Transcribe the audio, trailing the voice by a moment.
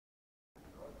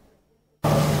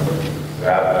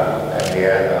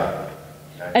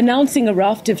announcing a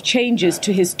raft of changes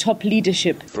to his top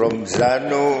leadership. From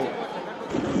ZANU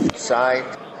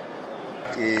side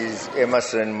is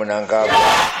Emmerson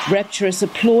Mnangagwa. Rapturous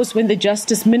applause when the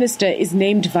Justice Minister is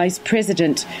named Vice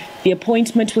President. The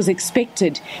appointment was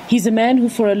expected. He's a man who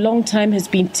for a long time has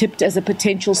been tipped as a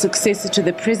potential successor to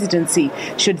the presidency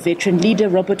should veteran leader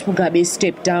Robert Mugabe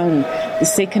step down. The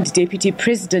second deputy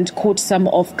president caught some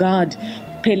off guard.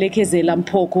 Phelekezela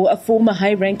Mpoko, a former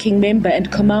high-ranking member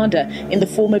and commander in the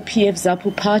former PF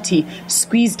ZAPU party,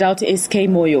 squeezed out SK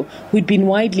Moyo, who'd been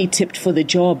widely tipped for the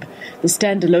job. The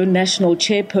standalone national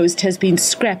chair post has been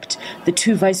scrapped. The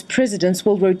two vice presidents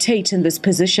will rotate in this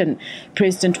position.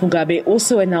 President Mugabe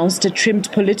also announced a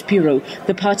trimmed Politburo,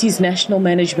 the party's national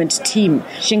management team.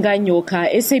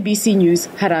 Shinganyoka, SABC News,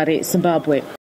 Harare, Zimbabwe.